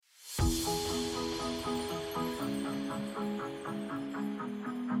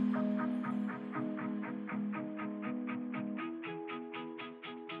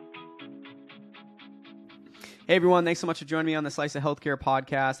Hey everyone, thanks so much for joining me on the Slice of Healthcare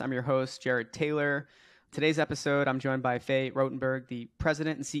podcast. I'm your host, Jared Taylor. Today's episode, I'm joined by Faye Rotenberg, the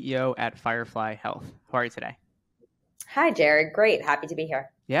president and CEO at Firefly Health. How are you today? Hi, Jared. Great. Happy to be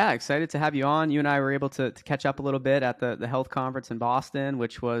here. Yeah, excited to have you on. You and I were able to catch up a little bit at the health conference in Boston,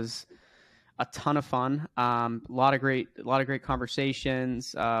 which was a ton of fun. A lot of great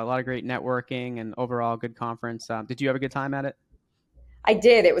conversations, a lot of great networking, and overall good conference. Did you have a good time at it? I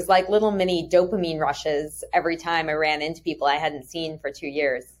did. It was like little mini dopamine rushes every time I ran into people I hadn't seen for 2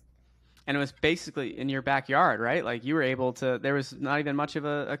 years. And it was basically in your backyard, right? Like you were able to, there was not even much of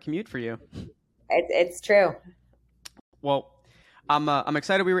a commute for you. It's true. Well, I'm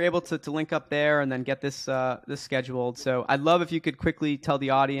excited we were able to link up there and then get this scheduled. So I'd love if you could quickly tell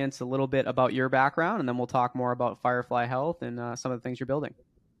the audience a little bit about your background, and then we'll talk more about Firefly Health and some of the things you're building.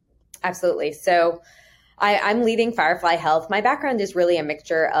 Absolutely. So I'm leading Firefly Health. My background is really a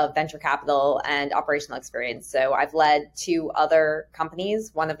mixture of venture capital and operational experience. So I've led 2 other companies.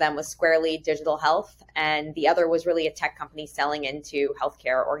 One of them was Squarely Digital Health, and the other was really a tech company selling into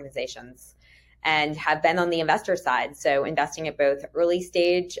healthcare organizations, and have been on the investor side. So investing at both early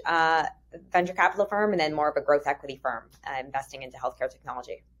stage venture capital firm and then more of a growth equity firm, investing into healthcare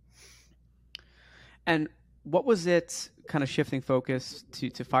technology. And what was it, kind of shifting focus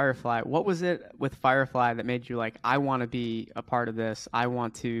to Firefly? What was it with Firefly that made you like, I want to be a part of this. I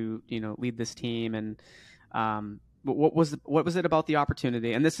want to, lead this team. And what was it about the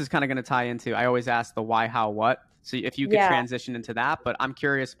opportunity? And this is kind of going to tie into, I always ask the why, how, what. So if you could transition into that, but I'm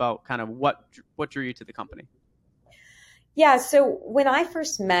curious about kind of what drew you to the company. Yeah. So when I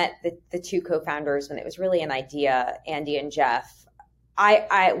first met the 2 co-founders, when it was really an idea, Andy and Jeff,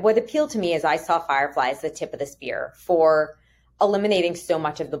 I what appealed to me is I saw Firefly as the tip of the spear for eliminating so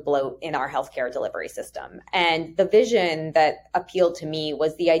much of the bloat in our healthcare delivery system. And the vision that appealed to me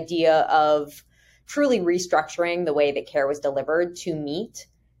was the idea of truly restructuring the way that care was delivered to meet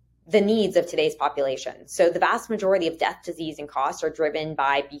the needs of today's population. So the vast majority of death, disease, and costs are driven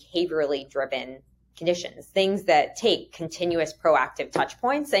by behaviorally driven conditions, things that take continuous proactive touch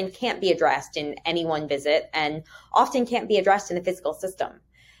points and can't be addressed in any one visit, and often can't be addressed in the physical system.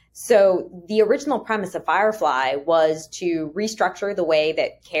 So the original premise of Firefly was to restructure the way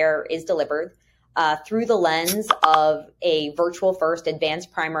that care is delivered through the lens of a virtual first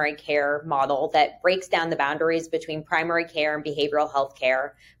advanced primary care model that breaks down the boundaries between primary care and behavioral health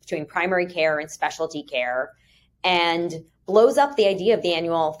care, between primary care and specialty care, and blows up the idea of the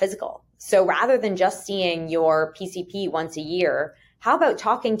annual physical. So rather than just seeing your PCP once a year, how about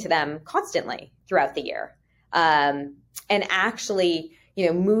talking to them constantly throughout the year? And actually,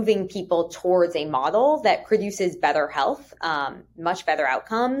 moving people towards a model that produces better health, much better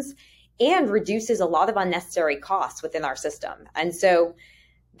outcomes, and reduces a lot of unnecessary costs within our system. And so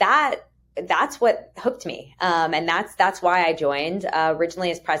that's what hooked me. And that's why I joined originally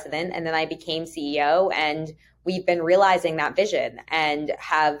as president, and then I became CEO. And we've been realizing that vision and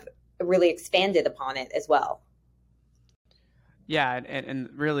have really expanded upon it as well. Yeah.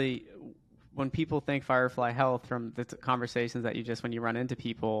 And really, when people think Firefly Health, from the conversations that when you run into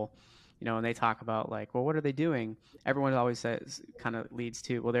people, and they talk about like, well, what are they doing? Everyone always says, kind of leads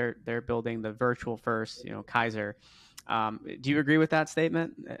to, well, they're building the virtual first, Kaiser. Do you agree with that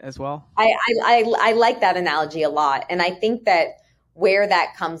statement as well? I like that analogy a lot. And I think that where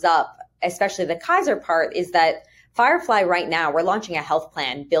that comes up, especially the Kaiser part, is that Firefly right now, we're launching a health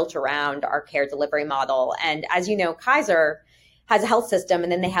plan built around our care delivery model. And as you know, Kaiser has a health system and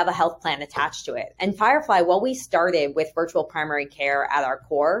then they have a health plan attached to it. And Firefly, while we started with virtual primary care at our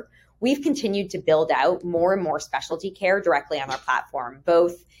core, we've continued to build out more and more specialty care directly on our platform,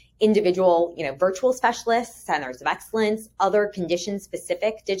 both individual, virtual specialists, centers of excellence, other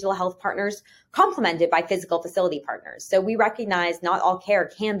condition-specific digital health partners, complemented by physical facility partners. So we recognize not all care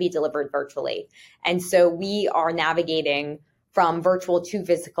can be delivered virtually. And so we are navigating from virtual to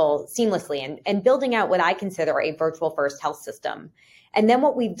physical seamlessly and building out what I consider a virtual first health system. And then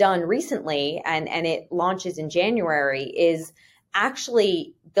what we've done recently, and it launches in January, is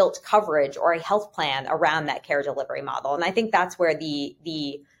actually built coverage or a health plan around that care delivery model. And I think that's where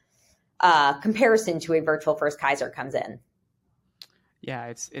the comparison to a virtual first Kaiser comes in. Yeah,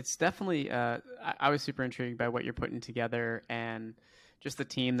 it's definitely. I was super intrigued by what you're putting together and just the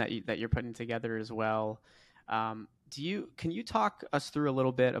team that you're putting together as well. Can you talk us through a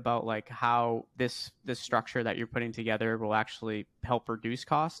little bit about like how this structure that you're putting together will actually help reduce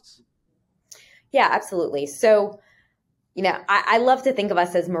costs? Yeah, absolutely. So, I love to think of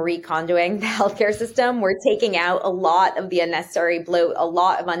us as Marie Kondoing the healthcare system. We're taking out a lot of the unnecessary bloat, a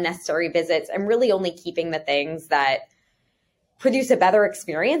lot of unnecessary visits, and really only keeping the things that produce a better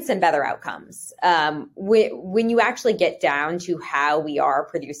experience and better outcomes. When you actually get down to how we are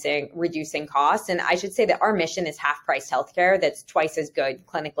reducing costs, and I should say that our mission is half-priced healthcare that's twice as good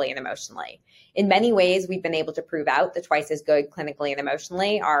clinically and emotionally. In many ways, we've been able to prove out that twice as good clinically and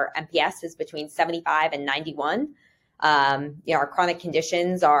emotionally. Our NPS is between 75 and 91. Our chronic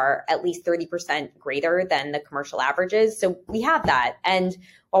conditions are at least 30% greater than the commercial averages. So we have that. And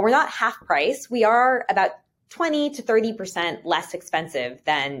while we're not half price, we are about 20 to 30% less expensive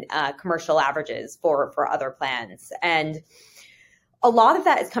than commercial averages for other plans. And a lot of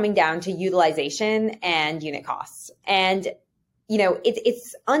that is coming down to utilization and unit costs. And,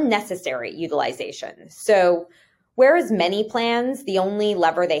 it's unnecessary utilization. So whereas many plans, the only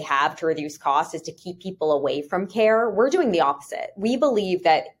lever they have to reduce costs is to keep people away from care, we're doing the opposite. We believe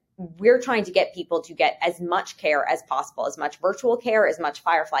that we're trying to get people to get as much care as possible, as much virtual care, as much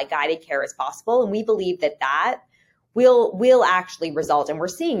Firefly guided care as possible. And we believe that will actually result, and we're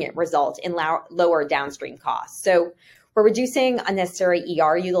seeing it result in lower downstream costs. So we're reducing unnecessary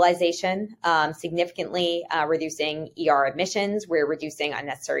ER utilization, significantly reducing ER admissions. We're reducing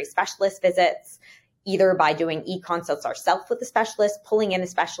unnecessary specialist visits, either by doing e-consults ourselves with the specialist, pulling in a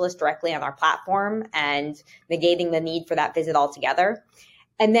specialist directly on our platform and negating the need for that visit altogether.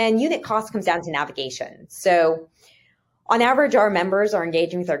 And then unit cost comes down to navigation. So on average, our members are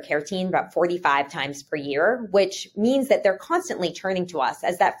engaging with our care team about 45 times per year, which means that they're constantly turning to us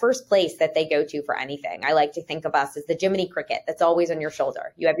as that first place that they go to for anything. I like to think of us as the Jiminy Cricket that's always on your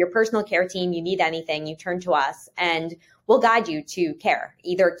shoulder. You have your personal care team, you need anything, you turn to us, and we'll guide you to care,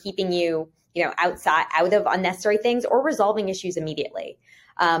 either keeping you out of unnecessary things or resolving issues immediately.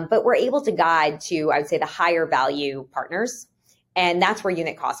 But we're able to guide to, I would say, the higher value partners. And that's where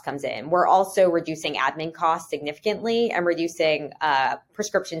unit cost comes in. We're also reducing admin costs significantly and reducing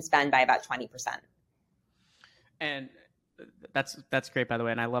prescription spend by about 20%. And that's great, by the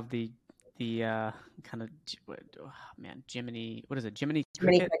way. And I love the kind of, Jiminy, what is it? Jiminy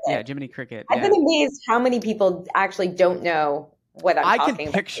Cricket? Yeah, Jiminy Cricket. I've been amazed how many people actually don't know what I'm talking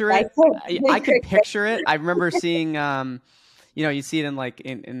about. I can picture it. I remember seeing, you see it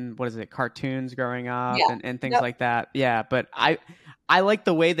in what is it, cartoons growing up and things like that. Yeah. But I like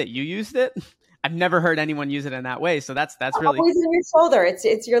the way that you used it. I've never heard anyone use it in that way. So that's really always on your shoulder.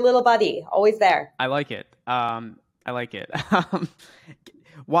 It's your little buddy, always there. I like it.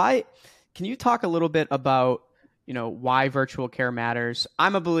 Why, can you talk a little bit about, why virtual care matters?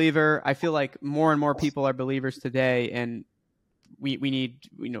 I'm a believer. I feel like more and more people are believers today, and we need,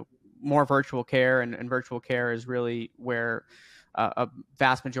 more virtual care, and virtual care is really where a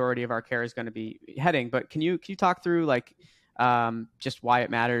vast majority of our care is going to be heading. But can you talk through just why it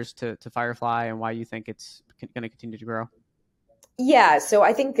matters to Firefly and why you think it's going to continue to grow? Yeah, so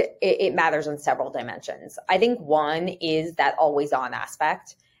I think it matters on several dimensions. I think one is that always on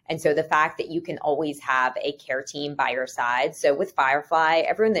aspect. And so the fact that you can always have a care team by your side. So with Firefly,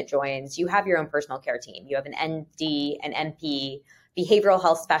 everyone that joins, you have your own personal care team. You have an ND, an NP, behavioral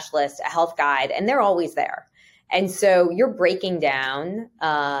health specialist, a health guide, and they're always there. And so you're breaking down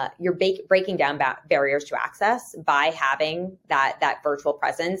barriers to access by having that virtual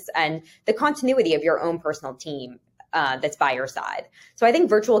presence and the continuity of your own personal team that's by your side. So I think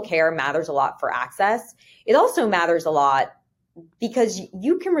virtual care matters a lot for access. It also matters a lot because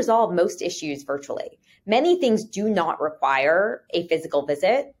you can resolve most issues virtually. Many things do not require a physical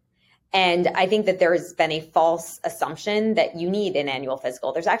visit. And I think that there has been a false assumption that you need an annual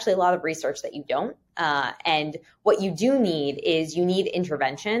physical. There's actually a lot of research that you don't. And what you do need is you need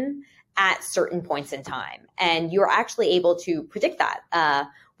intervention at certain points in time. And you're actually able to predict that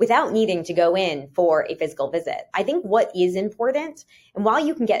without needing to go in for a physical visit. I think what is important, and while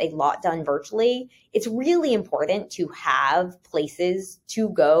you can get a lot done virtually, it's really important to have places to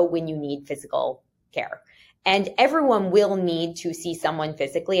go when you need physical care. And everyone will need to see someone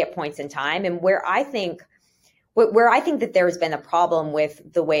physically at points in time. And where I think that there's been a problem with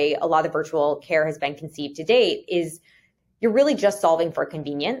the way a lot of virtual care has been conceived to date is you're really just solving for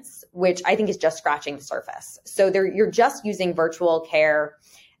convenience, which I think is just scratching the surface. So you're just using virtual care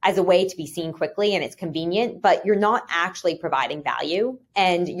as a way to be seen quickly, and it's convenient, but you're not actually providing value,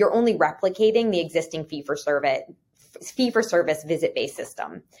 and you're only replicating the existing fee-for-service visit-based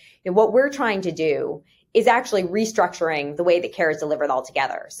system. And what we're trying to do is actually restructuring the way that care is delivered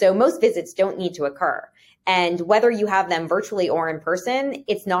altogether. So most visits don't need to occur. And whether you have them virtually or in person,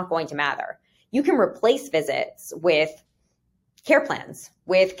 it's not going to matter. You can replace visits with care plans,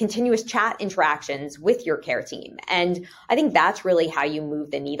 with continuous chat interactions with your care team. And I think that's really how you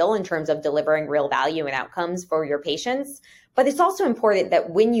move the needle in terms of delivering real value and outcomes for your patients. But it's also important that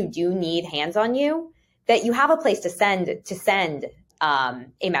when you do need hands on you, that you have a place to send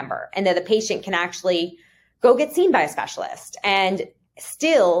a member, and that the patient can actually go get seen by a specialist and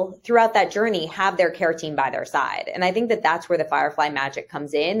still throughout that journey have their care team by their side. And I think that that's where the Firefly magic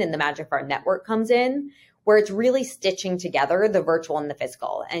comes in, and the magic of our network comes in, where it's really stitching together the virtual and the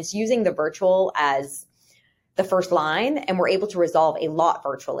physical. And it's using the virtual as the first line, and we're able to resolve a lot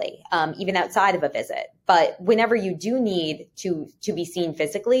virtually, even outside of a visit. But whenever you do need to be seen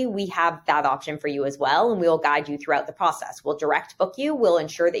physically, we have that option for you as well, and we will guide you throughout the process. We'll direct book you. We'll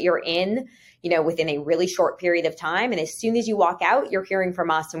ensure that you're in, within a really short period of time. And as soon as you walk out, you're hearing from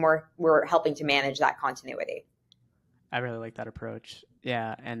us, and we're helping to manage that continuity. I really like that approach.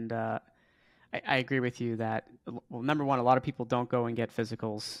 Yeah, and I agree with you that, well, number one, a lot of people don't go and get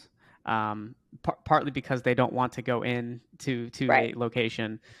physicals. Partly because they don't want to go in to Right. a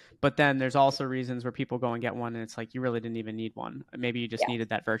location, but then there's also reasons where people go and get one and it's like you really didn't even need one. Maybe you just needed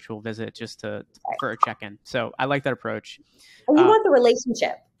that virtual visit just for a check-in. So I like that approach. And you want the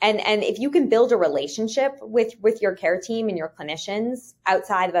relationship, and if you can build a relationship with your care team and your clinicians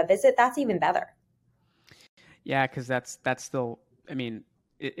outside of a visit, that's even better. Yeah, because that's still, I mean,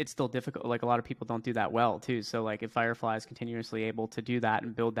 it's still difficult. Like a lot of people don't do that well too. So like if Firefly is continuously able to do that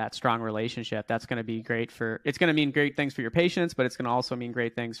and build that strong relationship, that's going to be great it's going to mean great things for your patients, but it's going to also mean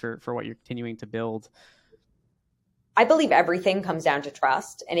great things for what you're continuing to build. I believe everything comes down to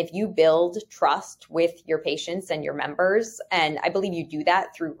trust. And if you build trust with your patients and your members, and I believe you do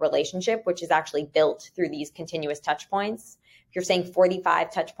that through relationship, which is actually built through these continuous touch points. If you're saying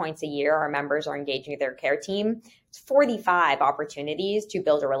 45 touch points a year, our members are engaging with their care team, it's 45 opportunities to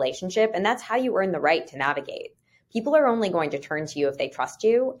build a relationship. And that's how you earn the right to navigate. People are only going to turn to you if they trust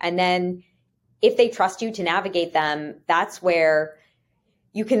you. And then if they trust you to navigate them, that's where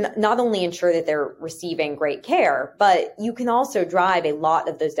you can not only ensure that they're receiving great care, but you can also drive a lot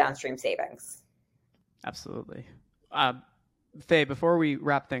of those downstream savings. Absolutely. Faye, before we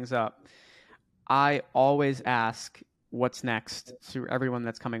wrap things up, I always ask what's next to everyone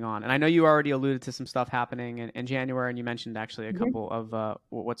that's coming on. And I know you already alluded to some stuff happening in January, and you mentioned actually a couple of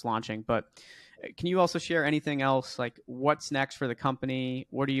what's launching, but can you also share anything else, like what's next for the company?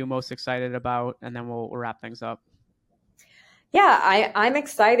 What are you most excited about? And then we'll wrap things up. Yeah, I'm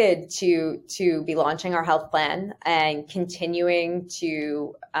excited to be launching our health plan and continuing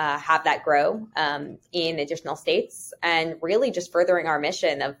to have that grow in additional states, and really just furthering our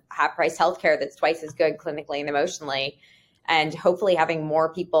mission of half-price healthcare that's twice as good clinically and emotionally, and hopefully having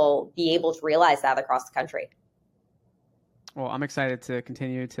more people be able to realize that across the country. Well, I'm excited to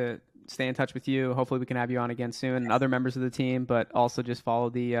continue to stay in touch with you. Hopefully we can have you on again soon, and other members of the team, but also just follow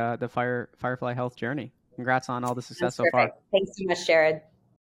the Firefly Health journey. Congrats on all the success so far. Thanks so much, Jared.